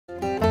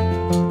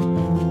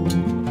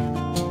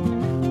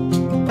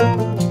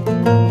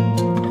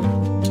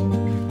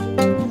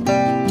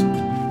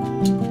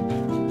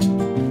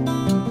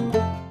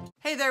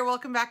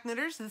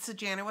colors. This is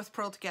Janet with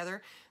Purl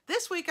Together.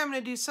 This week I'm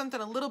going to do something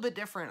a little bit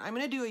different. I'm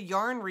going to do a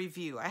yarn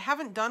review. I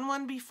haven't done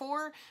one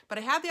before, but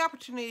I had the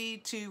opportunity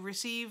to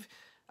receive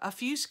a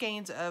few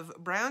skeins of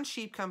Brown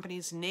Sheep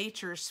Company's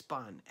Nature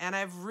Spun, and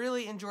I've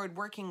really enjoyed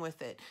working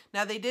with it.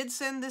 Now, they did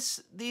send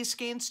these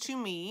skeins to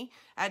me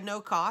at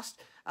no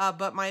cost,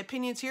 but my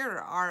opinions here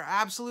are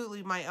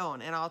absolutely my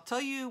own, and I'll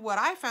tell you what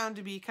I found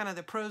to be kind of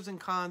the pros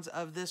and cons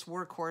of this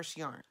workhorse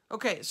yarn.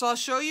 Okay, so I'll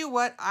show you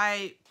what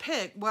I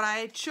picked, what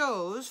I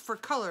chose for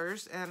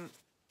colors, and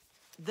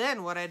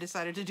then what I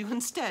decided to do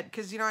instead,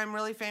 because, you know, I'm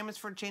really famous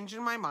for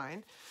changing my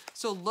mind.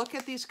 So look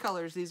at these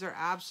colors. These are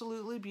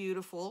absolutely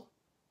beautiful.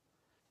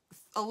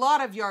 A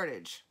lot of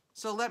yardage.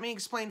 So let me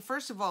explain.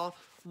 First of all,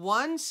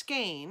 one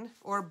skein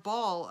or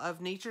ball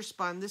of Nature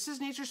Spun. This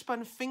is Nature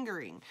Spun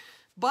fingering,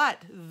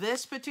 but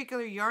this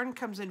particular yarn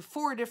comes in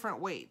 4 different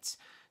weights.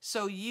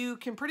 So you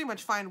can pretty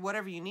much find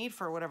whatever you need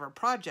for whatever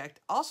project.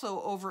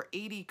 Also over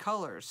 80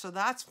 colors. So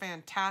that's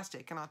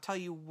fantastic. And I'll tell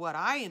you what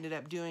I ended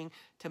up doing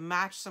to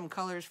match some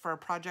colors for a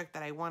project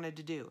that I wanted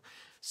to do.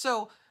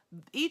 So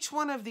each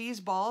one of these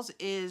balls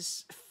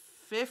is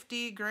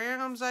 50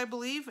 grams, I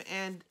believe,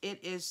 and it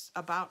is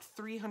about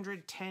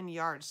 310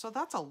 yards. So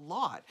that's a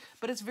lot,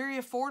 but it's very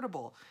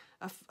affordable.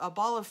 A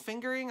ball of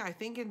fingering, I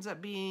think, ends up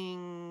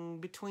being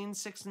between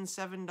 $6 and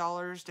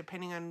 $7,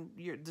 depending on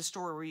the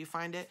store where you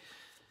find it.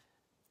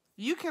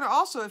 You can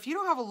also, if you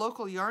don't have a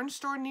local yarn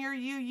store near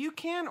you, you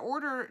can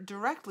order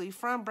directly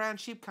from Brown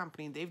Sheep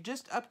Company. They've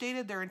just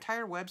updated their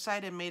entire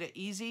website and made it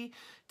easy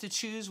to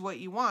choose what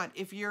you want.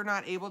 If you're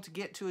not able to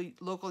get to a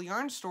local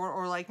yarn store,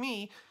 or like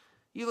me,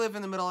 you live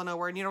in the middle of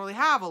nowhere and you don't really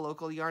have a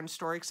local yarn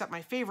store except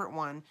my favorite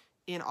one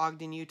in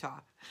Ogden, Utah.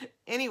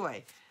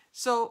 Anyway,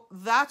 so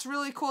that's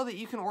really cool that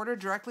you can order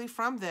directly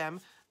from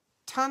them.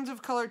 Tons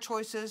of color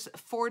choices,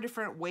 4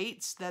 different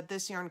weights that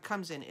this yarn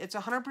comes in. It's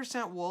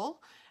 100%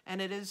 wool and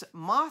it is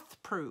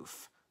moth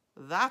proof.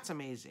 That's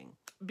amazing.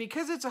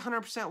 Because it's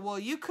 100% wool,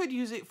 you could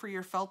use it for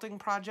your felting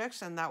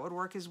projects and that would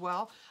work as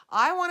well.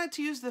 I wanted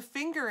to use the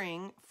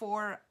fingering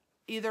for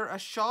either a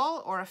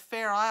shawl or a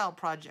Fair Isle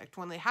project.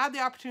 When they had the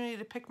opportunity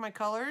to pick my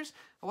colors,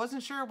 I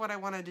wasn't sure what I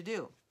wanted to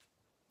do.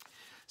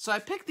 So I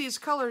picked these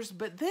colors,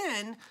 but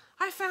then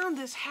I found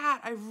this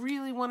hat I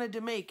really wanted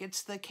to make.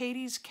 It's the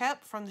Katie's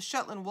Kep from the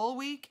Shetland Wool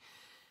Week,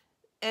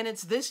 and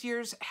it's this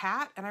year's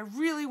hat, and I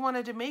really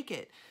wanted to make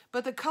it.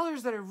 But the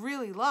colors that I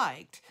really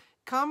liked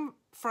come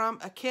from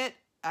a kit,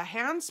 a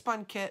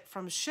hand-spun kit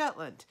from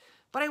Shetland.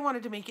 But I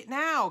wanted to make it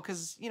now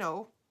because, you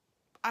know,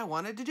 I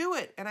wanted to do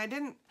it, and I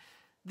didn't.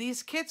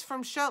 These kits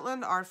from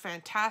Shetland are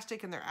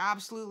fantastic and they're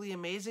absolutely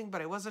amazing,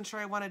 but I wasn't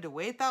sure I wanted to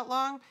wait that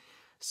long.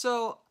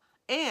 So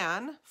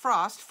Anne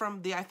Frost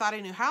from the I Thought I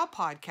Knew How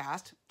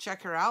podcast,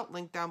 check her out,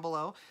 link down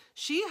below.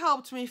 She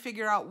helped me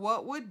figure out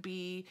what would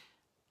be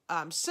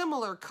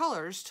similar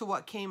colors to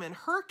what came in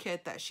her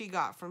kit that she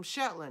got from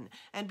Shetland.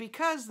 And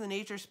because the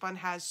Nature Spun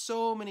has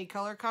so many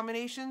color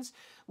combinations,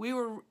 we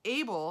were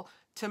able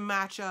to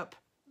match up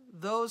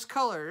those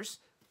colors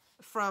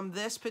from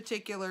this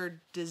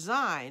particular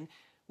design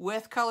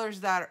with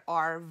colors that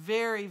are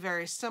very,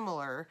 very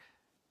similar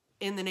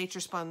in the Nature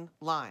Spun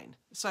line.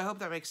 So I hope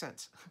that makes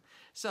sense.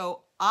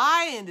 So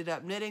I ended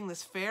up knitting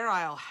this Fair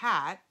Isle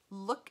hat.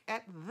 Look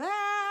at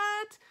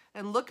that.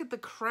 And look at the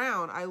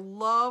crown. I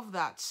love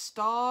that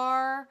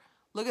star.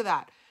 Look at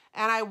that.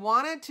 And I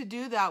wanted to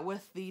do that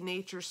with the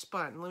Nature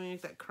Spun. Let me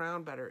make that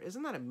crown better.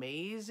 Isn't that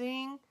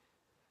amazing?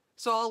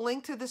 So I'll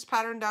link to this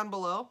pattern down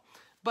below,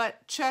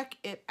 but check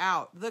it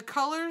out. The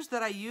colors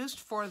that I used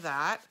for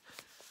that,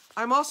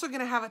 I'm also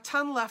going to have a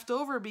ton left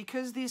over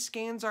because these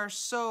skeins are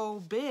so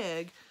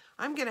big.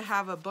 I'm going to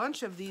have a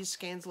bunch of these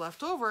skeins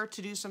left over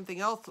to do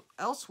something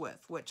else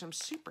with, which I'm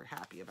super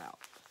happy about.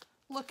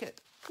 Look.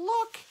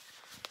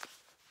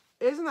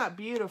 Isn't that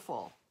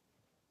beautiful?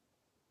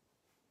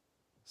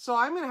 So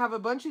I'm going to have a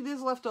bunch of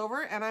these left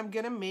over and I'm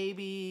going to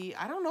maybe,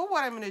 I don't know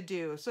what I'm going to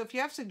do. So if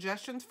you have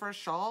suggestions for a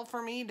shawl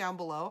for me down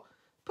below,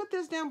 put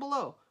this down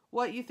below.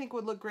 What you think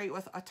would look great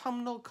with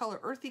autumnal color,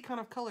 earthy kind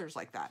of colors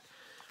like that.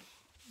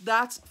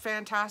 That's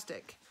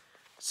fantastic.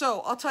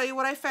 So I'll tell you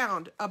what I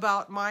found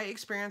about my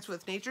experience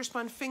with Nature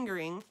Spun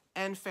fingering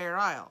and Fair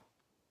Isle.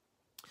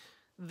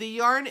 The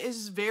yarn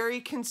is very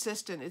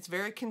consistent. It's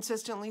very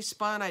consistently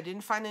spun. I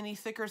didn't find any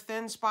thick or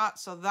thin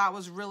spots, so that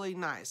was really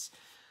nice.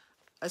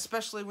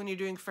 Especially when you're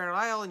doing Fair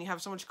Isle and you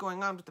have so much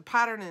going on with the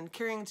pattern and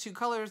carrying 2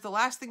 colors, the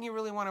last thing you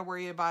really want to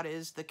worry about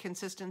is the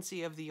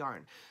consistency of the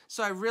yarn.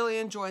 So I really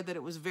enjoyed that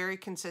it was very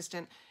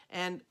consistent,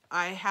 and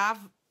I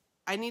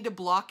need to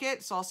block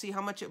it, so I'll see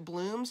how much it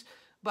blooms,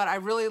 but I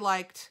really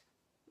liked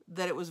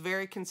that it was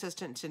very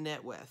consistent to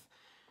knit with.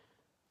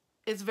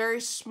 It's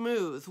very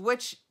smooth,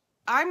 which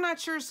I'm not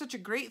sure is such a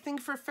great thing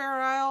for Fair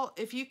Isle.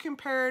 If you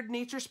compared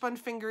Nature Spun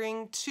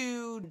fingering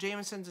to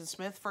Jamieson's and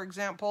Smith, for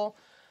example,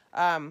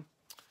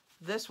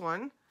 this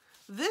one,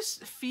 This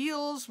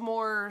feels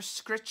more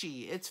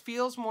scritchy. It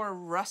feels more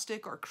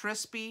rustic or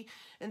crispy,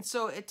 and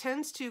so it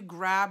tends to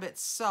grab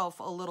itself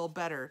a little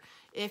better.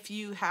 If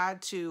you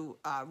had to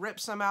rip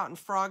some out and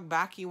frog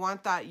back, you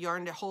want that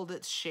yarn to hold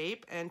its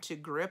shape and to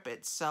grip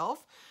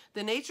itself.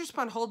 The Nature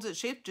Spun holds its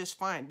shape just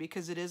fine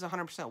because it is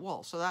 100%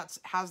 wool. So that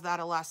has that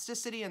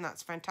elasticity, and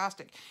that's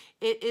fantastic.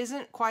 It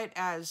isn't quite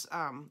as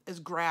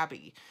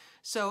grabby.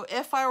 So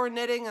if I were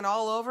knitting an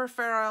all over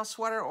Fair Isle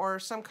sweater or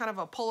some kind of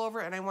a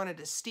pullover and I wanted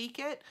to steek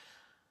it,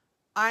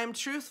 I'm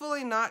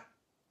truthfully not,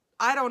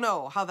 I don't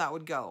know how that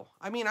would go.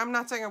 I mean, I'm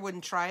not saying I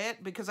wouldn't try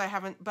it because I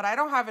haven't, but I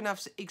don't have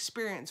enough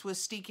experience with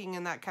steeking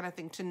and that kind of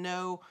thing to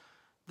know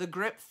the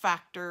grip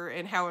factor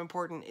and how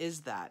important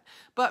is that.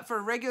 But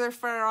for regular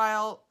Fair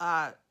Isle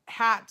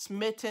hats,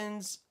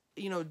 mittens,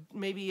 you know,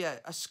 maybe a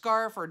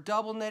scarf or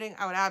double knitting,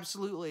 I would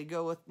absolutely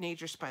go with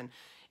Nature Spun.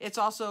 It's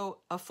also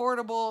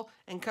affordable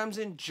and comes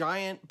in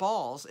giant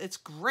balls. It's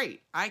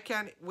great. I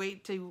can't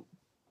wait to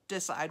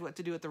decide what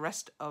to do with the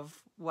rest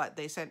of what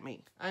they sent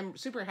me. I'm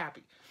super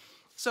happy.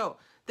 So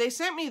they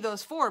sent me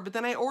those 4, but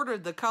then I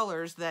ordered the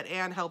colors that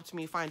Anne helped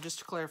me find. Just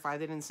to clarify,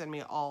 they didn't send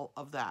me all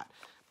of that.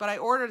 But I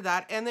ordered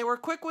that, and they were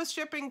quick with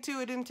shipping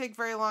too. It didn't take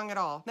very long at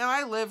all. Now,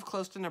 I live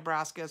close to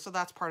Nebraska, so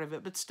that's part of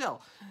it. But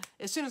still,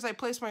 as soon as I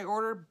placed my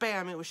order,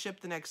 bam, it was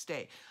shipped the next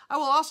day. I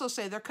will also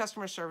say their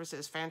customer service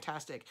is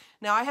fantastic.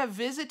 Now, I have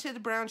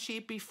visited Brown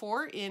Sheep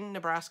before in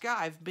Nebraska.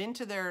 I've been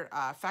to their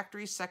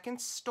factory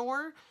second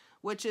store,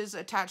 which is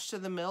attached to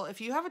the mill. If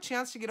you have a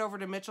chance to get over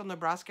to Mitchell,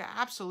 Nebraska,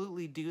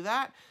 absolutely do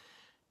that.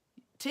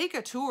 Take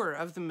a tour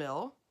of the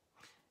mill.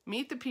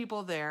 Meet the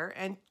people there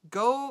and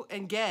go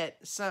and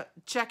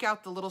check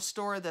out the little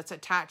store that's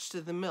attached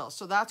to the mill.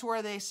 So that's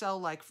where they sell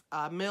like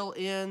mill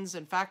ins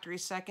and factory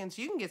seconds.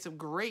 You can get some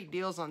great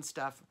deals on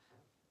stuff.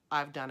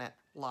 I've done it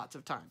lots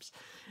of times.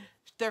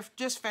 They're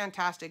just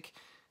fantastic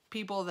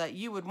people that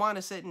you would want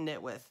to sit and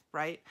knit with,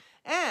 right?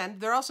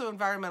 And they're also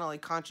environmentally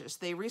conscious.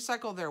 They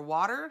recycle their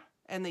water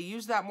and they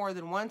use that more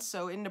than once.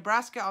 So in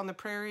Nebraska on the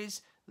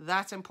prairies,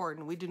 that's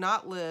important. We do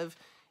not live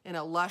in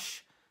a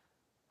lush,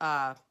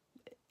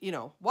 you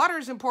know, water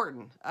is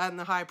important on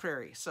the high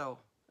prairie. So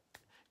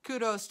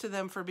kudos to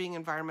them for being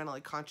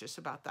environmentally conscious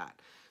about that.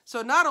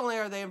 So not only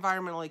are they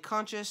environmentally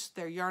conscious,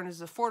 their yarn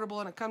is affordable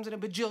and it comes in a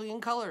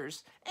bajillion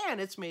colors and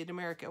it's made in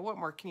America. What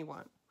more can you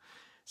want?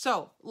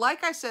 So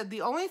like I said,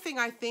 the only thing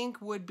I think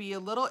would be a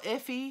little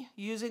iffy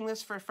using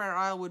this for Fair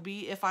Isle would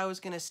be if I was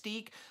going to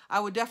steek.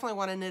 I would definitely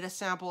want to knit a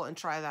sample and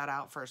try that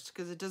out first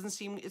because it doesn't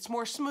seem, it's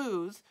more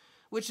smooth,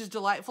 which is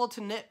delightful to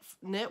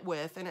knit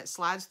with, and it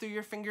slides through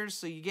your fingers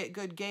so you get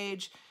good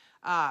gauge,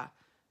 and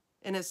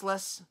it's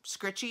less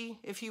scritchy,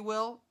 if you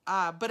will,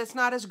 but it's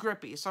not as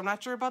grippy, so I'm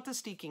not sure about the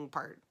steeking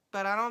part,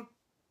 but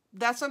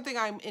that's something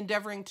I'm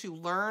endeavoring to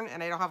learn,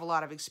 and I don't have a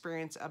lot of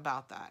experience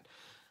about that.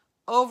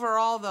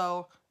 Overall,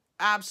 though,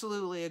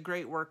 absolutely a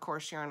great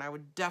workhorse yarn. I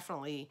would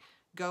definitely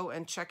go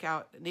and check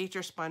out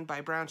Nature Spun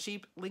by Brown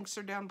Sheep. Links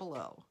are down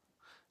below.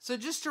 So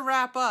just to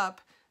wrap up,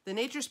 the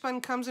Nature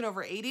Spun comes in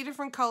over 80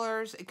 different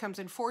colors. It comes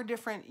in 4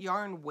 different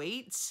yarn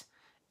weights,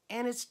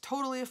 and it's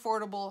totally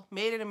affordable,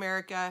 made in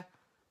America.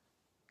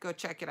 Go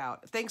check it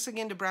out. Thanks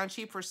again to Brown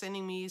Sheep for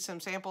sending me some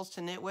samples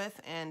to knit with,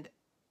 and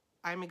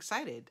I'm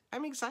excited.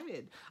 I'm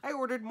excited. I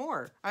ordered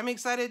more. I'm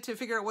excited to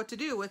figure out what to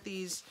do with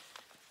these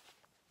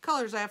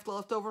colors I have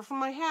left over from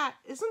my hat.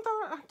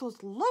 Aren't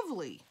those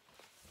lovely?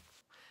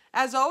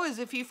 As always,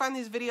 if you find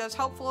these videos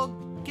helpful,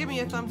 give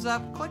me a thumbs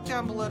up, click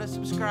down below to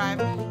subscribe,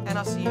 and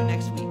I'll see you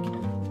next week.